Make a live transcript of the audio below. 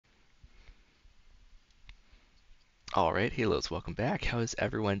Alright, Halos, welcome back. How is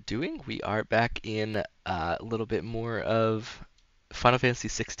everyone doing? We are back in a little bit more of Final Fantasy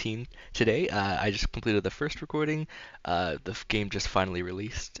XVI today. I just completed the first recording. The game just finally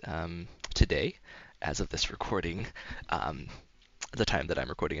released today, as of this recording. Um, the time that I'm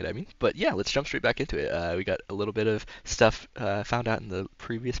recording it, I mean. But yeah, let's jump straight back into it. We got a little bit of stuff found out in the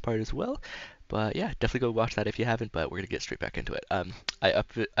previous part as well. But yeah, definitely go watch that if you haven't. But we're gonna get straight back into it.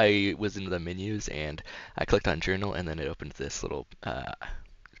 I was in the menus and I clicked on journal, and then it opened this little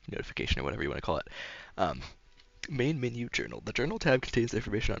notification or whatever you want to call it. Um, Main menu journal. The journal tab contains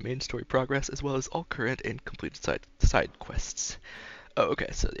information on main story progress as well as all current and completed side quests. Oh, okay.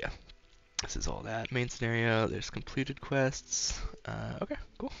 So yeah, this is all that. Main scenario, there's completed quests. Okay,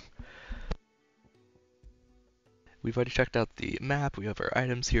 cool. We've already checked out the map. We have our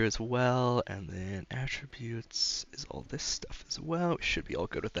items here as well. And then attributes is all this stuff as well. We should be all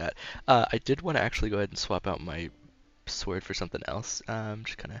good with that. I did want to actually go ahead and swap out my sword for something else.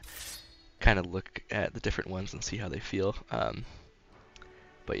 Just kind of look at the different ones and see how they feel.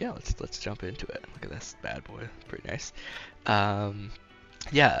 But yeah, let's jump into it. Look at this bad boy. Pretty nice. Um,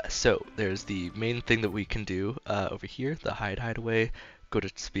 Yeah, so there's the main thing that we can do over here, the hideaway. Go to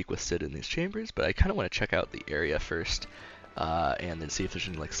speak with Sid in these chambers, but I kind of want to check out the area first, and then see if there's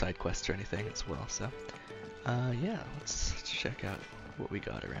any like side quests or anything as well. So, yeah, let's check out what we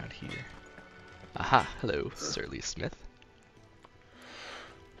got around here. Aha, hello, Sir Lee Smith.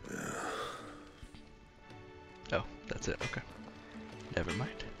 Oh, that's it. Okay, never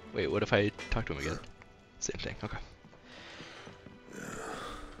mind. Wait, what if I talk to him again? Same thing. Okay.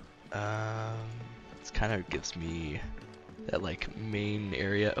 It kind of gives me that like main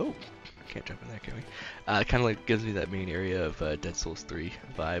area. Oh, can't jump in there, can we? It kind of like gives me that main area of Dead Souls 3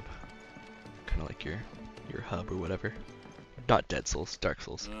 vibe. Kind of like your hub or whatever. Not Dead Souls, Dark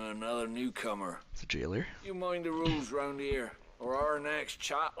Souls. Another newcomer. It's a jailer. You mind the rules round here, or our next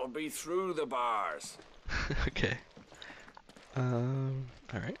chat will be through the bars. Okay.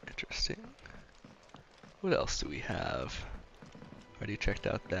 Alright, interesting. What else do we have? Already checked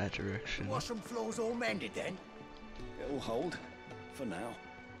out that direction. Washroom floors all mended then? It'll hold, for now.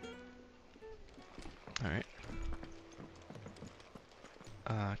 Alright.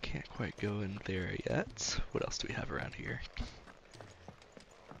 Can't quite go in there yet. What else do we have around here?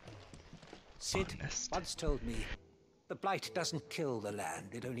 Sid Honest. once told me, the blight doesn't kill the land,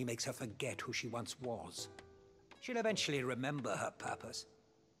 it only makes her forget who she once was. She'll eventually remember her purpose.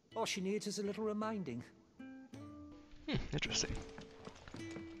 All she needs is a little reminding. Interesting.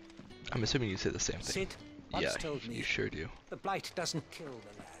 I'm assuming you say the same thing. Sid once Yeah, told me, you sure do. the blight doesn't kill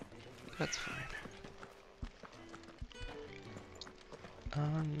the land. That's fine.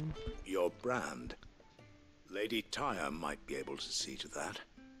 Your brand. Lady Tyre might be able to see to that.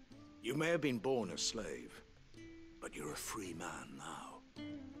 You may have been born a slave, but you're a free man now.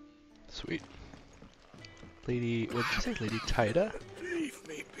 Sweet. Lady, what did you say? Lady Tida? Leave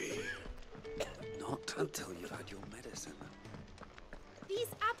me be. Not until you've had your medicine. These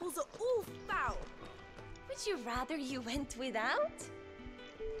apples are all foul. Would you rather you went without?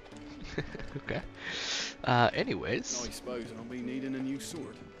 Okay. Anyways. I suppose I'll be needing a new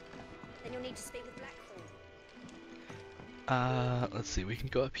sword. Then you'll need to speak with Blackthorn. Let's see. We can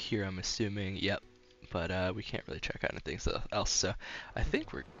go up here, I'm assuming. Yep. But, we can't really check out anything else, so I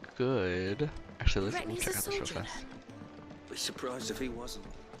think we're good. Actually, You reckon let's he's check a out this real soldier fast. Be surprised if he wasn't.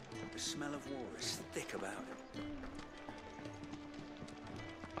 The smell of war is thick about him.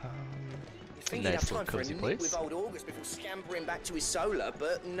 You think Nice he'd have little time for a cozy nip place. with old August before scampering back to his solar,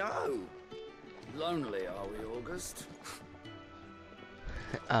 but no. Lonely, are we, August?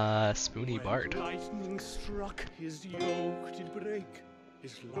 Spoony Bard. Lightning struck, his yoke did break,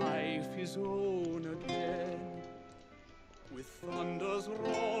 his life his own again. With thunder's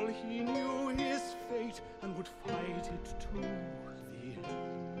roll he knew his fate and would fight it to the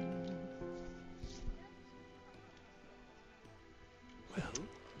end. Well,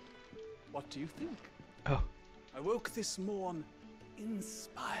 what do you think? Oh. I woke this morn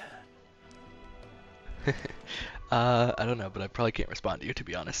inspired. I don't know, but I probably can't respond to you, to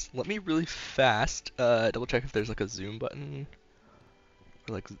be honest. Let me really fast, double check if there's like a zoom button.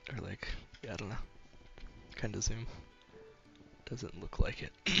 Or like, yeah, I don't know. Kind of zoom. Doesn't look like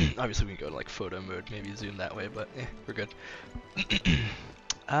it. Obviously we can go to like photo mode, maybe zoom that way, but we're good.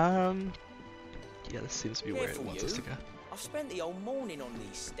 Yeah, this seems to be where it Careful, wants us to you. go. I've spent the whole morning on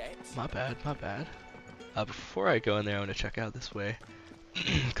these steps. My bad, my bad. Before I go in there, I want to check out this way.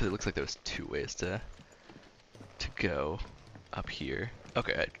 Because it looks like there's two ways to go up here.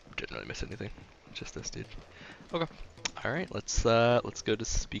 Okay, I didn't really miss anything. Just this dude. Okay. Alright, let's go to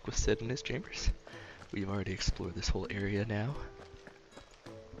speak with Sid in his chambers. We've already explored this whole area now.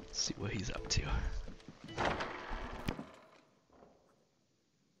 Let's see what he's up to.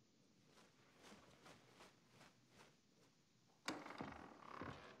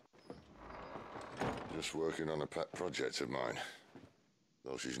 Just working on a pet project of mine.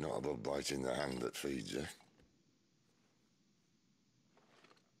 Though she's not above biting the hand that feeds her.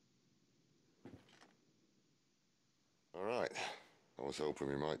 All right. I was hoping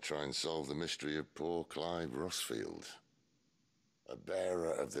we might try and solve the mystery of poor Clive Rossfield. A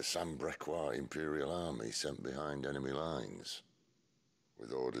bearer of the Sambrequois Imperial Army sent behind enemy lines.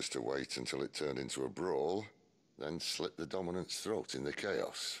 With orders to wait until it turned into a brawl, then slit the dominant's throat in the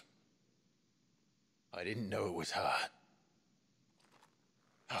chaos. I didn't know it was her.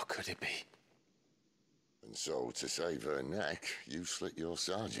 How could it be? And so, to save her neck, you slit your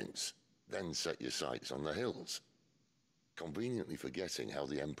sergeants, then set your sights on the hills. Conveniently forgetting how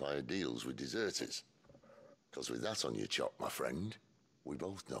the Empire deals with deserters. Because with that on your chop, my friend, we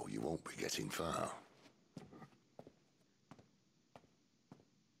both know you won't be getting far.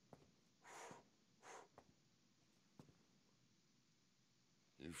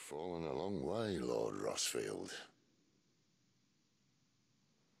 You've fallen a long way, Lord Rossfield.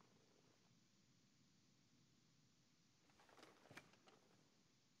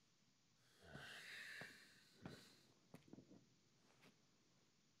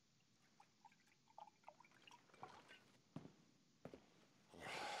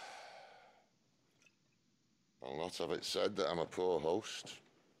 I'll not have it said that I'm a poor host.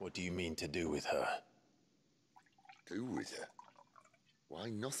 What do you mean to do with her? Do with her? Why,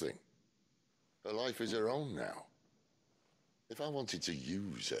 nothing. Her life is her own now. If I wanted to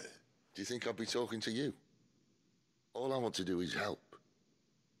use her, do you think I'd be talking to you? All I want to do is help.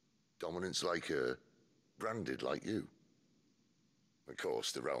 Dominants like her, branded like you. Of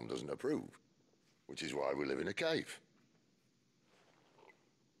course, the realm doesn't approve, which is why we live in a cave.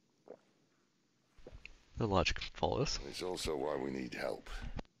 The logic follows. It's also why we need help.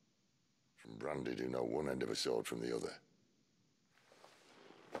 From branded who know one end of a sword from the other.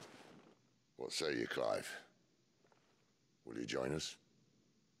 What say you, Clive? Will you join us?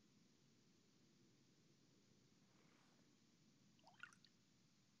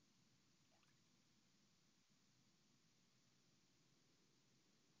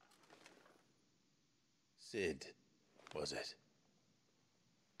 Sid, was it?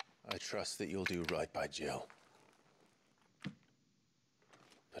 I trust that you'll do right by Jill.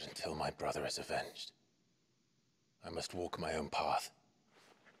 But until my brother is avenged, I must walk my own path.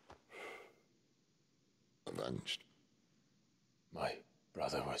 Avenged? My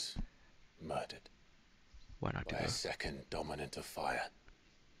brother was murdered. Why not do by a that? second dominant of fire.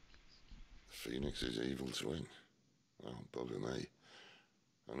 Phoenix's evil twin. Oh, bugger me.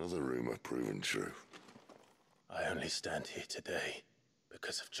 Another rumor proven true. I only stand here today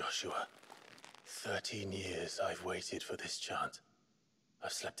because of Joshua. 13 years I've waited for this chance.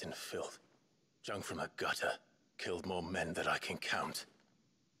 I've slept in filth, drunk from a gutter, killed more men than I can count.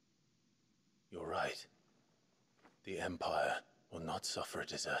 You're right. The Empire will not suffer a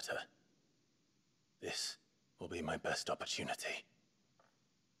deserter. This will be my best opportunity.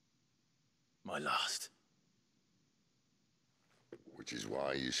 My last. Which is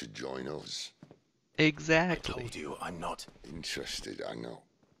why you should join us. Exactly. I told you I'm not interested, I know.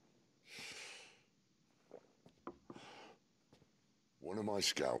 One of my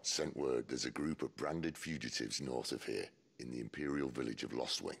scouts sent word there's a group of branded fugitives north of here, in the Imperial village of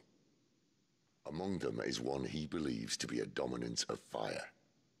Lostwing. Among them is one he believes to be a dominant of fire.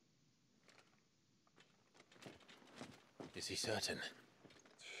 Is he certain?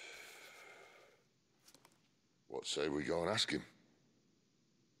 What say we go and ask him?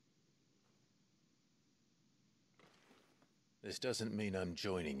 This doesn't mean I'm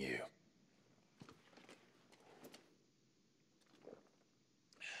joining you.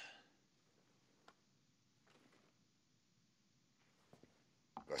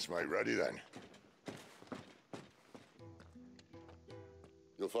 Let's make ready then.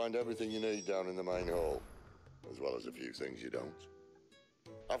 You'll find everything you need down in the main hall, as well as a few things you don't.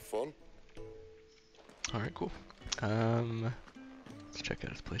 Have fun. Alright, cool. Let's check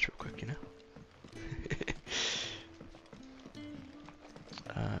out his place real quick, you know?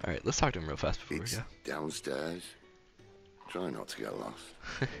 Alright, let's talk to him real fast before we go. Downstairs. Try not to get lost.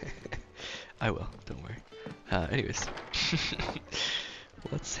 I will, don't worry. Anyways.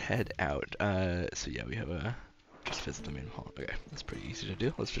 Let's head out. So yeah, we have a... just visit the main hall. Okay, that's pretty easy to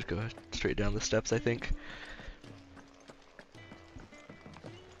do. Let's just go straight down the steps, I think.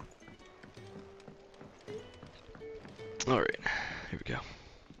 Alright, here we go.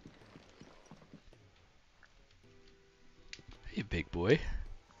 Hey, big boy.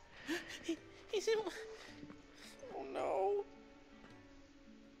 He's in... Oh no.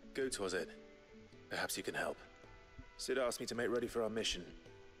 Goots, was it? Perhaps you can help. Sid asked me to make ready for our mission.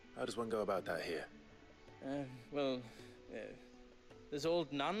 How does one go about that here? Well, there's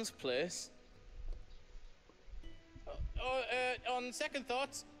old Nan's place. On second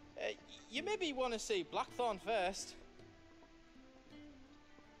thoughts, you maybe want to see Blackthorn first.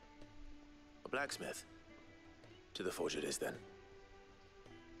 A blacksmith? To the forge it is, then.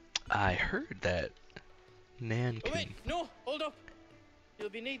 I heard that Nan Oh can wait, no, hold up. You'll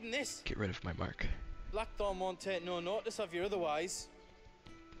be needing this. get rid of my mark. Blackthorn won't take no notice of you otherwise.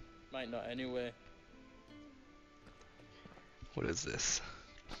 Might not anyway. What is this?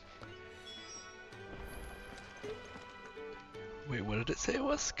 Wait, what did it say it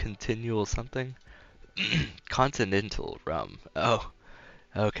was? Continual something? Continental rum. Oh,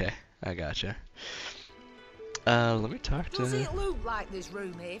 okay. I gotcha. Let me talk to... Does it look like there's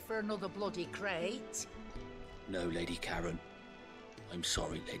room here for another bloody crate? No, Lady Karen. I'm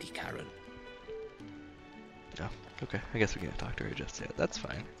sorry, Lady Karen. Oh, okay. I guess we can't talk to her just yet. That's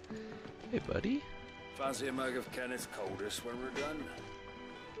fine. Hey, buddy. Fancy a mug of Kenneth Coldest when we're done?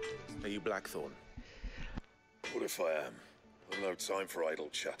 Are you Blackthorn? What if I am? I've no time for idle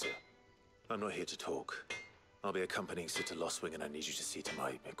chatter. I'm not here to talk. I'll be accompanying Sid to Lostwing, and I need you to see to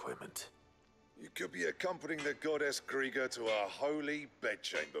my equipment. You could be accompanying the goddess Krieger to our holy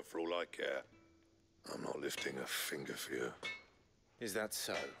bedchamber for all I care. I'm not lifting a finger for you. Is that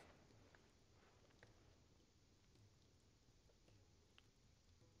so?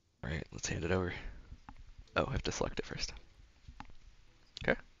 Alright, let's hand it over. Oh, I have to select it first.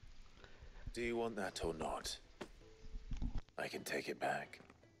 Okay. Do you want that or not? I can take it back.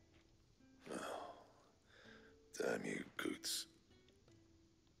 Oh, damn you, Goots.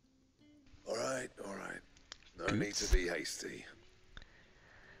 All right. No Goots. need to be hasty.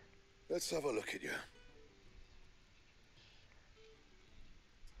 Let's have a look at you.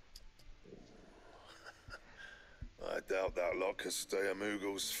 I doubt that lot could stay a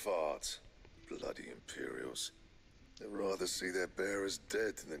Moogle's fart. Bloody Imperials. They'd rather see their bearers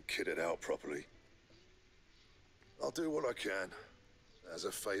dead than kitted out properly. I'll do what I can, as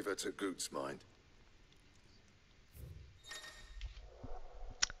a favor to Goot's mind.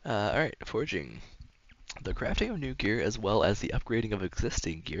 Alright, forging. The crafting of new gear as well as the upgrading of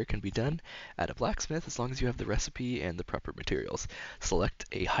existing gear can be done at a blacksmith as long as you have the recipe and the proper materials. Select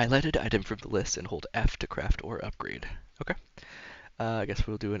a highlighted item from the list and hold F to craft or upgrade. Okay. I guess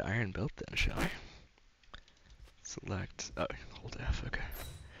we'll do an iron belt then, shall we? Select... oh, hold F, okay.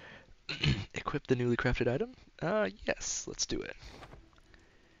 Equip the newly crafted item? Yes, let's do it.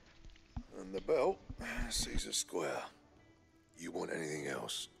 And the belt sees a square. You want anything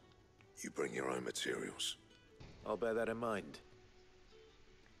else, you bring your own materials. I'll bear that in mind.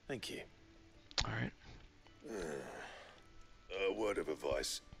 Thank you. Alright. A word of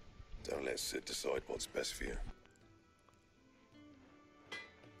advice. Don't let Sid decide what's best for you.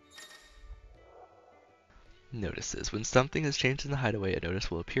 Notices. When something is changed in the hideaway, a notice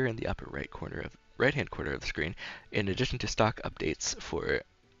will appear in the upper right-hand corner of the screen. In addition to stock updates for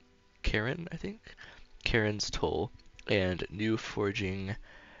Karen, I think, Karen's Toll, and new forging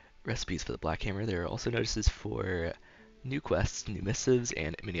recipes for the Black Hammer, there are also notices for new quests, new missives,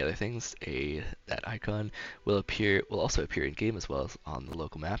 and many other things. That icon will also appear in game as well as on the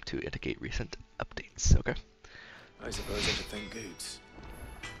local map to indicate recent updates. Okay. I suppose I should thank Goots.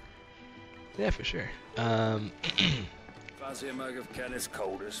 Yeah, for sure. Fancy a mug of Kenneth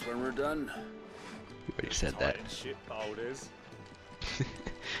Coldest when we're done? You already said that. Shit powders.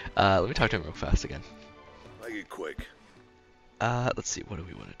 Let me talk to him real fast again. Make it quick. Let's see, what do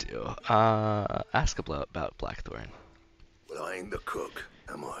we want to do? Ask about Blackthorn. Well, I ain't the cook,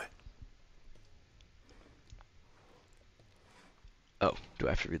 am I? Oh, do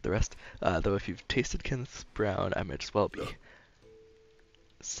I have to read the rest? Though if you've tasted Kenneth Brown, I might as well be. No.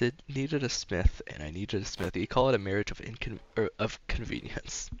 Sid needed a smith, and I needed a smithy. Call it a marriage of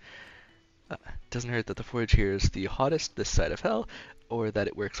convenience. Doesn't hurt that the forge here is the hottest this side of hell, or that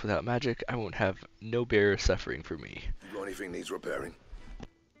it works without magic. I won't have no bearer suffering for me. You got anything needs repairing?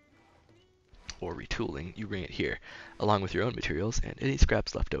 Or retooling, you bring it here, along with your own materials, and any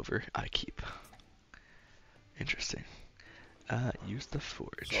scraps left over, I keep. Interesting. Use the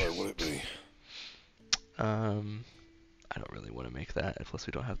forge. Sorry, will it be? I don't really want to make that, plus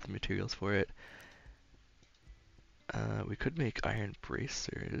we don't have the materials for it. We could make iron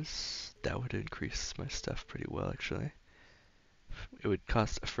bracers. That would increase my stuff pretty well, actually. It would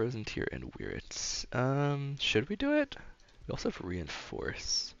cost a frozen tier and wear it. Should we do it? We also have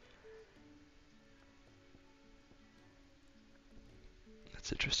reinforce.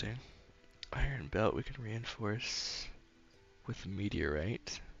 That's interesting. Iron belt we can reinforce with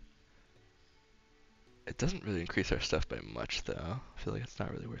meteorite. It doesn't really increase our stuff by much though. I feel like it's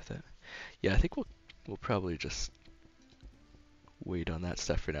not really worth it. Yeah, I think we'll probably just wait on that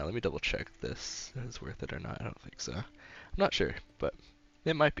stuff for now. Let me double check this is worth it or not. I don't think so. I'm not sure, but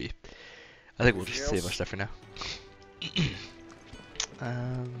it might be. I think we'll just save our stuff for now.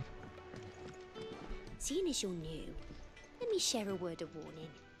 Seeing as you're new, let me share a word of warning.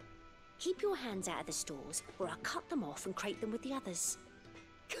 Keep your hands out of the stores, or I'll cut them off and crate them with the others.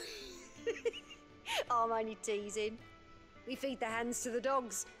 I'm only teasing. We feed the hands to the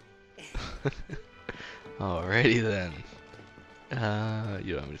dogs. Alrighty then.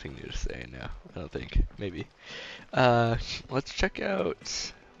 You don't have anything new to say now. I don't think. Maybe. Let's check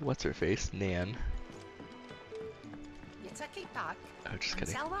out what's her face, Nan. You take it back. Oh, just and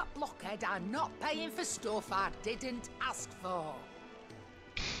kidding. tell that blockhead I'm not paying for stuff I didn't ask for.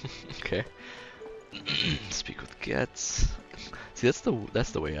 Okay. Speak with Getz. See, that's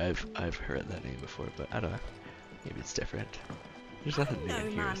the way I've heard that name before, but I don't know. Maybe it's different. There's nothing new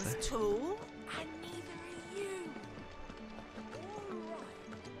in here, is there? Tall, and neither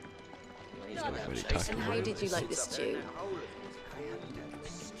are you. Talking And how did you like the stew?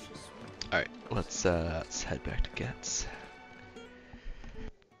 Alright, let's head back to Getz.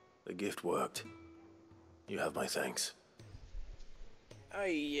 The gift worked. You have my thanks.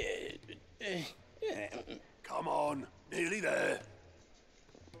 Come on, nearly there.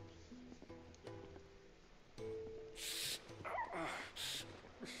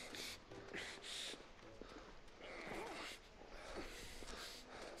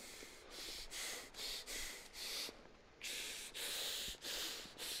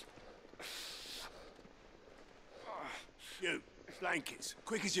 You, blankets,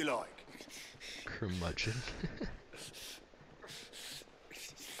 quick as you like. Curmudgeon.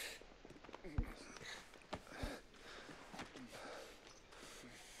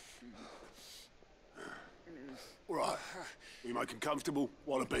 Right, we make 'em comfortable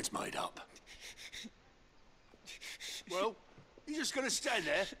while the bed's made up. Well, you just gonna stand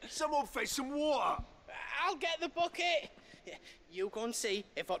there? Someone fetch some water. I'll get the bucket. You go and see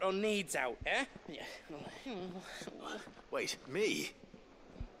if Otto needs out, eh? Wait, me?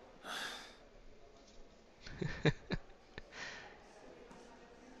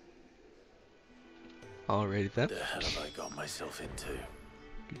 Alrighty then. What the hell have I got myself into?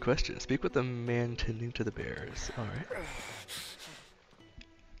 Good question. Speak with the man tending to the bears. Alright.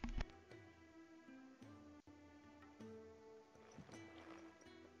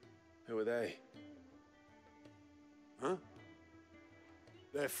 Who are they? Huh?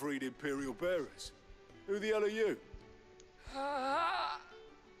 They're freed Imperial bearers. Who the hell are you?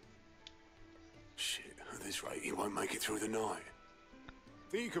 Shit, at this rate, you won't make it through the night.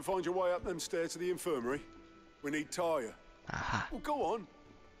 Think you can find your way up them stairs to the infirmary? We need Tyre. Aha. Well, go on.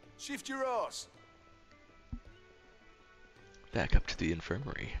 Shift your ass. Back up to the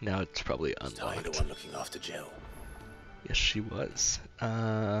infirmary. Now it's probably Tyre unlocked. the one looking after Jill. Yes, she was.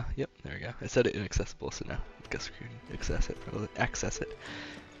 Yep, there we go. I said it inaccessible, so now I guess we can access it. I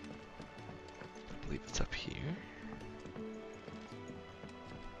believe it's up here.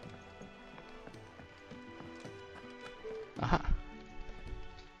 Aha.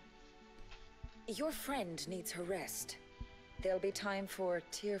 Your friend needs her rest. There'll be time for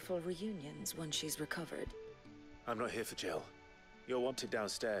tearful reunions once she's recovered. I'm not here for Jill. You're wanted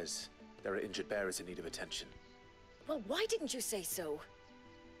downstairs. There are injured bearers in need of attention. Well, why didn't you say so?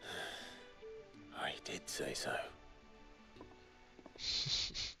 I did say so.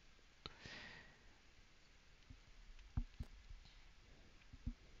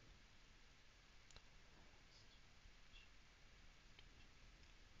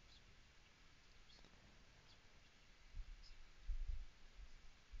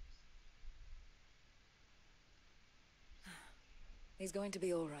 He's going to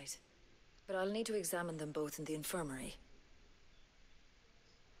be all right. But I'll need to examine them both in the infirmary.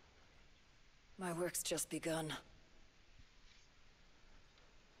 My work's just begun.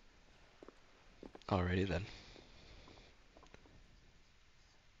 Alrighty then.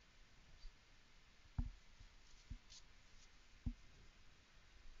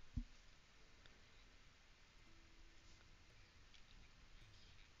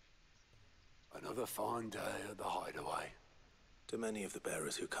 Another fine day at the hideaway. Do many of the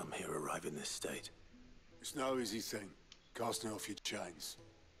bearers who come here arrive in this state? It's no easy thing, casting off your chains.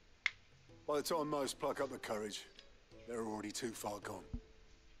 By the time most pluck up the courage, they're already too far gone.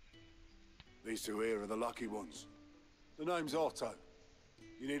 These two here are the lucky ones. The name's Otto.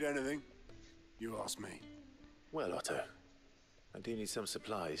 You need anything, you ask me. Well, Otto, I do need some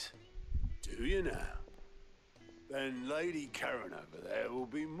supplies. Do you now? Then Lady Karen over there will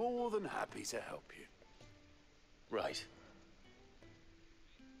be more than happy to help you. Right.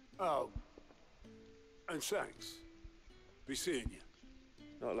 Oh. And thanks. Be seeing you.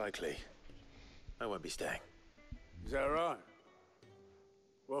 Not likely. I won't be staying. Is that right?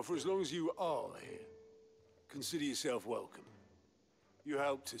 Well, for as long as you are here, consider yourself welcome. You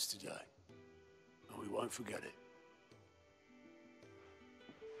helped us today, and we won't forget it.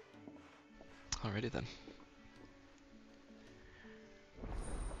 Alrighty then.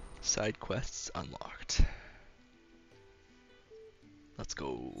 Side quests unlocked. Let's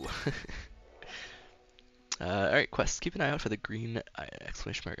go. Alright, quests. Keep an eye out for the green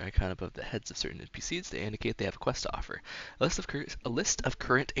exclamation mark icon above the heads of certain NPCs. They indicate they have a quest to offer. A list of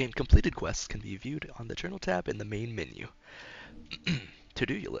current and completed quests can be viewed on the Journal tab in the main menu.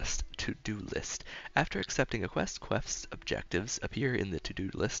 To-do list. After accepting a quest, quest objectives appear in the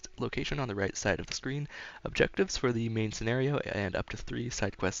to-do list location on the right side of the screen. Objectives for the main scenario and up to 3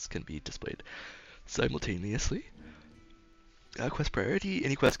 side quests can be displayed simultaneously. Quest priority.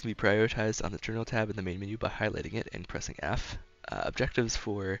 Any quest can be prioritized on the Journal tab in the main menu by highlighting it and pressing F. Objectives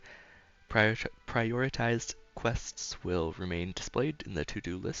for prioritized quests will remain displayed in the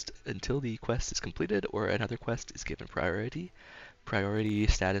to-do list until the quest is completed or another quest is given priority. Priority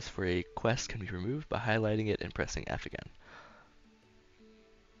status for a quest can be removed by highlighting it and pressing F again.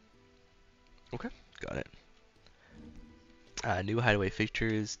 Okay, got it. New hideaway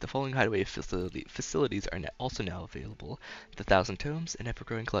features. The following hideaway facilities are also now available: the Thousand Tomes, an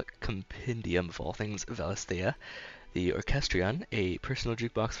ever-growing compendium of all things Valisthea; the Orchestrion, a personal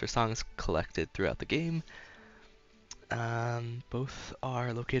jukebox for songs collected throughout the game. Both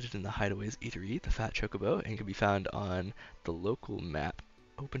are located in the Hideaway's Eatery, the Fat Chocobo, and can be found on the local map,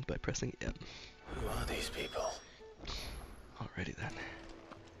 opened by pressing M. Who are these people? Alrighty then.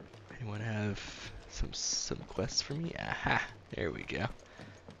 Anyone have some quests for me? Aha! There we go.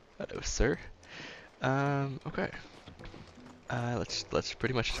 Hello, sir. Okay. Let's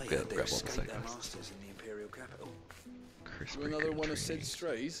pretty much grab all the side quests. In the Imperial capital. Another one of Sid's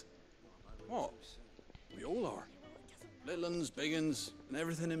strays? What? We all are. Little uns, big uns, and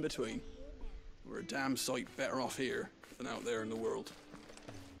everything in between. We're a damn sight better off here than out there in the world.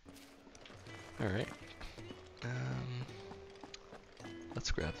 Alright.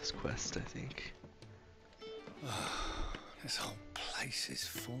 Let's grab this quest, I think. This whole place is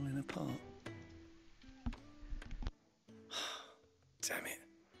falling apart. Damn it.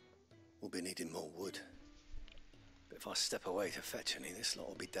 We'll be needing more wood. But if I step away to fetch any, this lot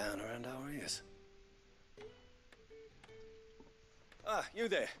will be down around our ears. Ah, you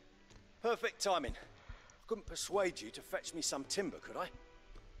there. Perfect timing. I couldn't persuade you to fetch me some timber, could I?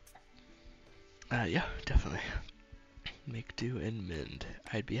 Yeah, definitely. Make do and mend.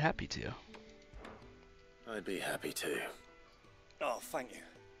 I'd be happy to. I'd be happy to. Oh, thank you.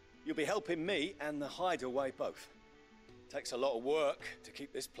 You'll be helping me and the hideaway both. Takes a lot of work to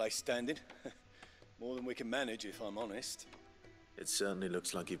keep this place standing. More than we can manage, if I'm honest. It certainly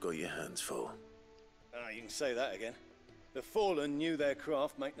looks like you've got your hands full. Ah, you can say that again. The Fallen knew their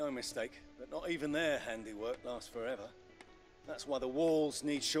craft, make no mistake, but not even their handiwork lasts forever. That's why the walls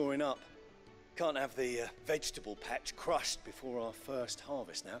need shoring up. Can't have the vegetable patch crushed before our first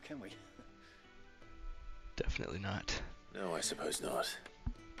harvest now, can we? Definitely not. No, I suppose not.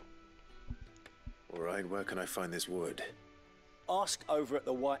 Alright, where can I find this wood? Ask over at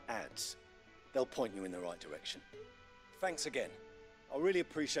the White Ads. They'll point you in the right direction. Thanks again. I really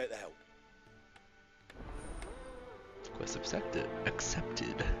appreciate the help. Quest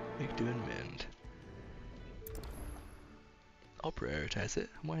accepted. Make do and mend. I'll prioritize it.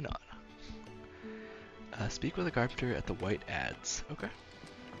 Why not? Speak with a carpenter at the White Ads. Okay.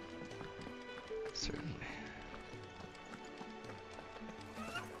 Certainly.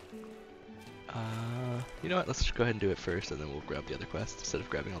 You know what? Let's just go ahead and do it first, and then we'll grab the other quests instead of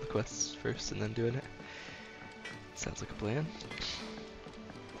grabbing all the quests first and then doing it. Sounds like a plan.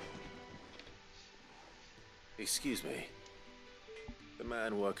 Excuse me. The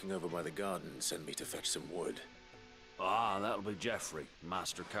man working over by the garden sent me to fetch some wood. Ah, that'll be Geoffrey,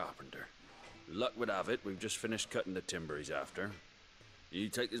 Master Carpenter. Luck would have it, we've just finished cutting the timber he's after. You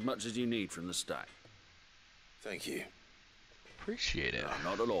take as much as you need from the stack. Thank you. Appreciate it.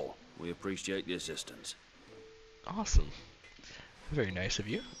 No, not at all. We appreciate the assistance. Awesome. Very nice of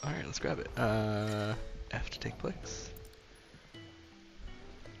you. Alright, let's grab it. F to take place.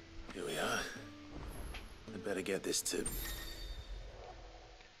 Here we are. I'd better get this to...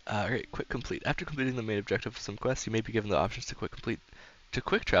 Alright, quick complete. After completing the main objective of some quests, you may be given the options to quick complete to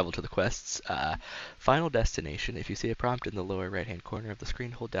quick travel to the quests, final destination. If you see a prompt in the lower right-hand corner of the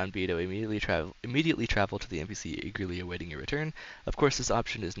screen, hold down B to immediately travel to the NPC eagerly awaiting your return. Of course, this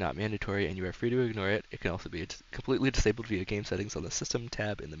option is not mandatory, and you are free to ignore it. It can also be completely disabled via game settings on the system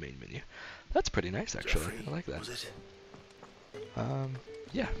tab in the main menu. That's pretty nice, actually. Jeffrey, I like that. was it?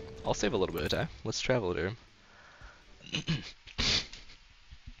 Yeah, I'll save a little bit of time. Let's travel to him.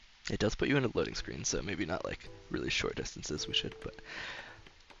 It does put you in a loading screen, so maybe not like really short distances we should, but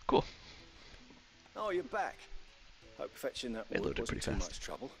cool. Oh, you're back. Hope fetching that It wood loaded wasn't pretty too fast. much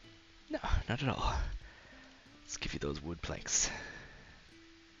trouble. No, not at all. Let's give you those wood planks.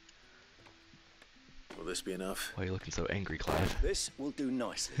 Will this be enough? Why are you looking so angry, Clive? This will do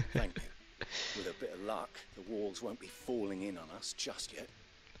nicely, thank you. With a bit of luck, the walls won't be falling in on us just yet.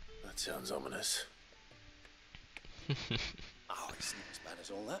 That sounds ominous. Oh, it's not as bad as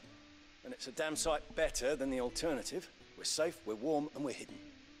all that. And it's a damn sight better than the alternative. We're safe, we're warm, and we're hidden.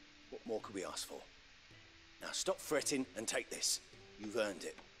 What more could we ask for? Now stop fretting and take this. You've earned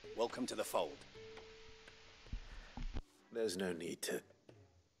it. Welcome to the fold. There's no need to...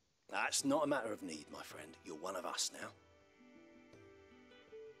 That's not a matter of need, my friend. You're one of us now.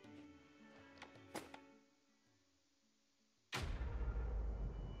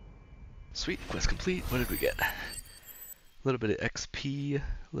 Sweet, quest complete. What did we get? A little bit of XP, a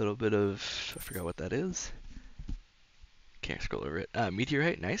little bit of... I forgot what that is. Can't scroll over it.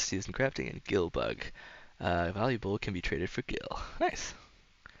 Meteorite, nice. Seasoned crafting, and gill bug. Valuable, can be traded for gill. Nice.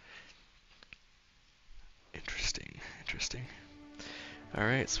 Interesting, interesting.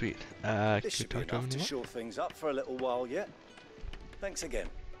 Alright, sweet. This should be enough to shore things up for a little while yet. Thanks again.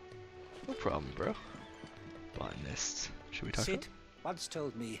 No problem, bro. Botanists. Should we talk to Sid him? once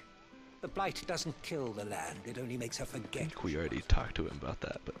told me, the blight doesn't kill the land, it only makes her I forget. think we already talked to him about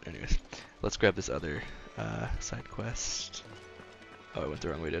that, but anyways. Let's grab this other side quest. Oh, I went the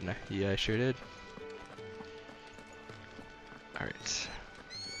wrong way, didn't I? Yeah, I sure did. Alright.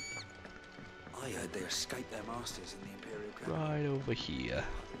 I heard they escaped their masters in the Imperial camp. Right over here.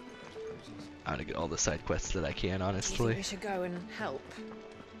 I'm gonna get all the side quests that I can, Do you think honestly. we should go and help?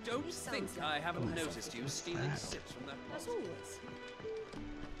 Don't think I haven't noticed you stealing that? sips from that As pot. always.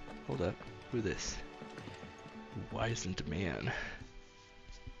 Hold up. Who this? Wizened man.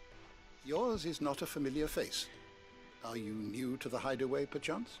 Yours is not a familiar face. Are you new to the hideaway,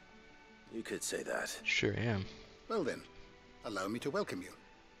 perchance? You could say that. Sure am. Well then, allow me to welcome you.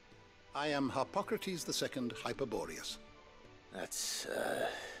 I am Harpocrates II Hyperboreus. That's,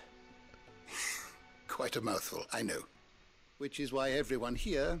 Quite a mouthful, I know. Which is why everyone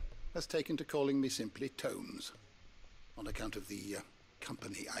here has taken to calling me simply Tomes, on account of the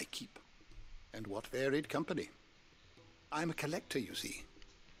company I keep. And what varied company. I'm a collector, you see.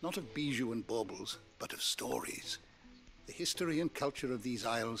 Not of bijou and baubles, but of stories. The history and culture of these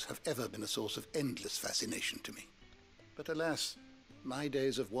isles have ever been a source of endless fascination to me. But alas, my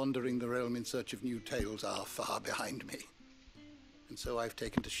days of wandering the realm in search of new tales are far behind me. And so I've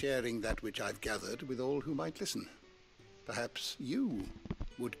taken to sharing that which I've gathered with all who might listen. Perhaps you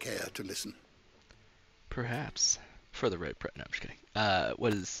would care to listen. Perhaps. For the right price. No, I'm just kidding.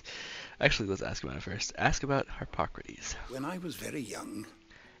 What is... Actually, let's ask about it first. Ask about Harpocrates. When I was very young,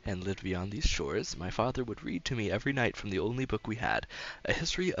 And lived beyond these shores, my father would read to me every night from the only book we had, A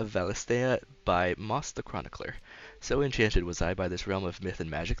History of Valisthea by Moss the Chronicler. So enchanted was I by this realm of myth and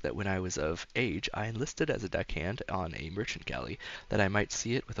magic that when I was of age I enlisted as a deckhand on a merchant galley, that I might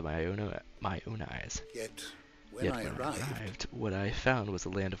see it with my own eyes. yet when I arrived, what I found was a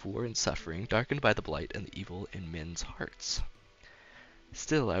land of war and suffering, darkened by the blight and the evil in men's hearts.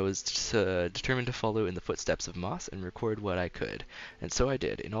 Still, I was determined to follow in the footsteps of Moss and record what I could, and so I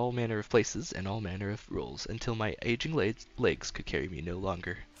did, in all manner of places and all manner of roles, until my aging legs could carry me no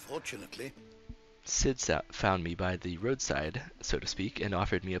longer. fortunately, Sid found me by the roadside, so to speak, and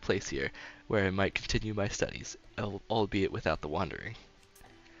offered me a place here, where I might continue my studies, albeit without the wandering.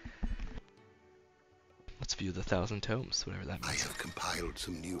 Let's view the 1,000 tomes, whatever that I means. have compiled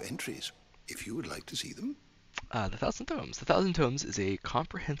some new entries, if you would like to see them. The 1,000 Tomes. The 1,000 Tomes is a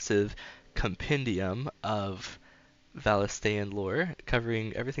comprehensive compendium of Valisthean lore,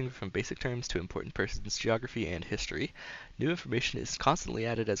 covering everything from basic terms to important persons, geography, and history. New information is constantly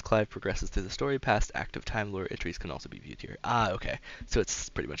added as Clive progresses through the story. Past active time lore entries can also be viewed here. Okay. So it's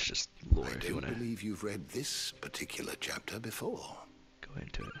pretty much just lore I if you don't want to believe you've read this particular chapter before. go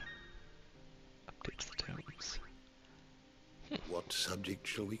into it. Updates the tomes. What subject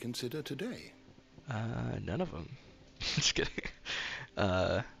shall we consider today? None of them. Just kidding.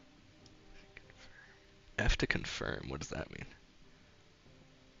 F to confirm. What does that mean?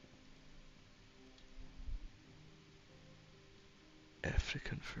 – F to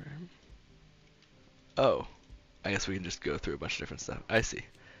confirm. Oh, I guess we can just go through a bunch of different stuff. I see.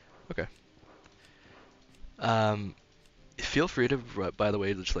 Okay. Feel free to, by the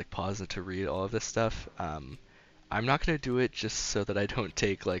way, just like pause it to read all of this stuff. I'm not gonna do it just so that I don't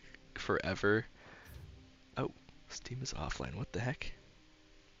take like forever. Oh, Steam is offline. What the heck?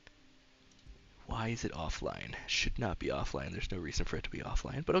 Why is it offline? Should not be offline. There's no reason for it to be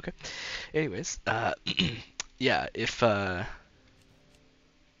offline, but okay. Anyways, yeah, if,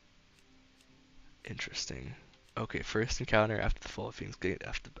 interesting. Okay, first encounter after the fall of Phoenix Gate,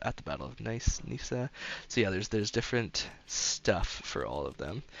 at the Battle of Nisa. So yeah, there's different stuff for all of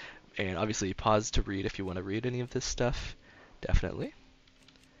them. And obviously pause to read if you want to read any of this stuff. Definitely.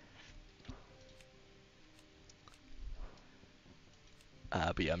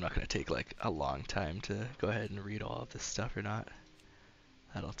 But yeah, I'm not going to take like a long time to go ahead and read all of this stuff or not.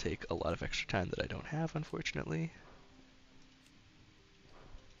 That'll take a lot of extra time that I don't have, unfortunately.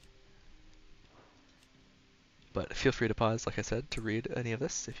 But feel free to pause, like I said, to read any of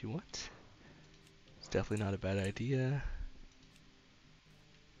this if you want. It's definitely not a bad idea.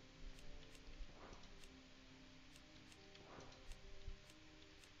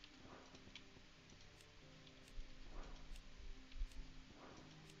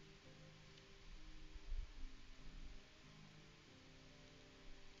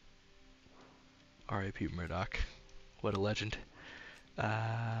 R.I.P. Murdoch. What a legend.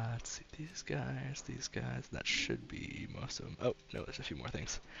 Let's see, these guys. That should be most of them. Oh, no, there's a few more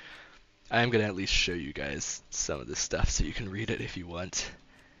things. I'm going to at least show you guys some of this stuff so you can read it if you want.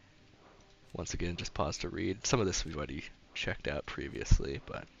 Once again, just pause to read. Some of this we've already checked out previously,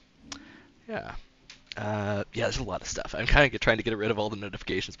 but yeah. Yeah, there's a lot of stuff. I'm kind of trying to get rid of all the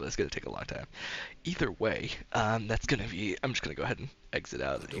notifications, but it's going to take a long time. Either way, that's going to be... I'm just going to go ahead and exit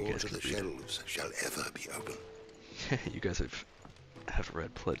out. The door to the shelves shall ever be open. You guys have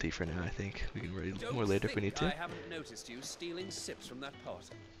read plenty for now, I think. We can read more later if we need to. I haven't noticed you stealing sips from that pot.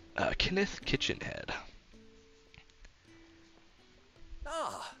 Kenneth Kitchenhead.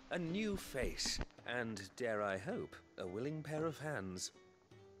 Ah, a new face. And, dare I hope, a willing pair of hands.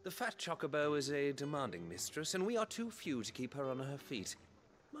 The fat chocobo is a demanding mistress, and we are too few to keep her on her feet.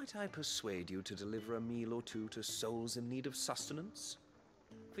 Might I persuade you to deliver a meal or two to souls in need of sustenance?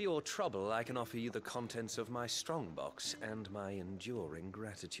 For your trouble, I can offer you the contents of my strongbox and my enduring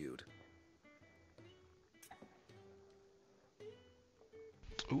gratitude.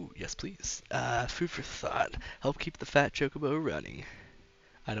 Ooh, yes please. Food for thought. Help keep the fat chocobo running.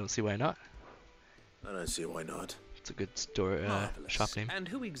 I don't see why not. I don't see why not. It's a good store, shop name. And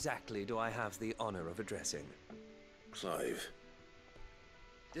who exactly do I have the honor of addressing? Clive.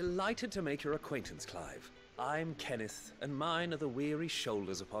 Delighted to make your acquaintance, Clive. I'm Kenneth, and mine are the weary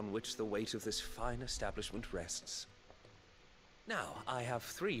shoulders upon which the weight of this fine establishment rests. Now, I have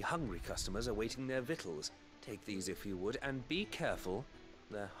 3 hungry customers awaiting their victuals. Take these if you would, and be careful,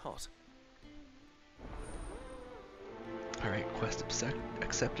 they're hot. Alright, quest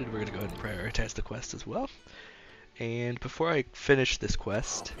accepted. We're gonna go ahead and prioritize the quest as well. And before I finish this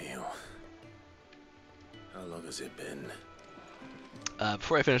quest... How long has it been?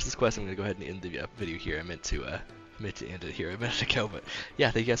 Before I finish this quest, I'm gonna go ahead and end the video here. I meant to end it here a minute ago, but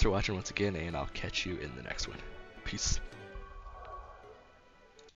yeah, thank you guys for watching once again, and I'll catch you in the next one. Peace.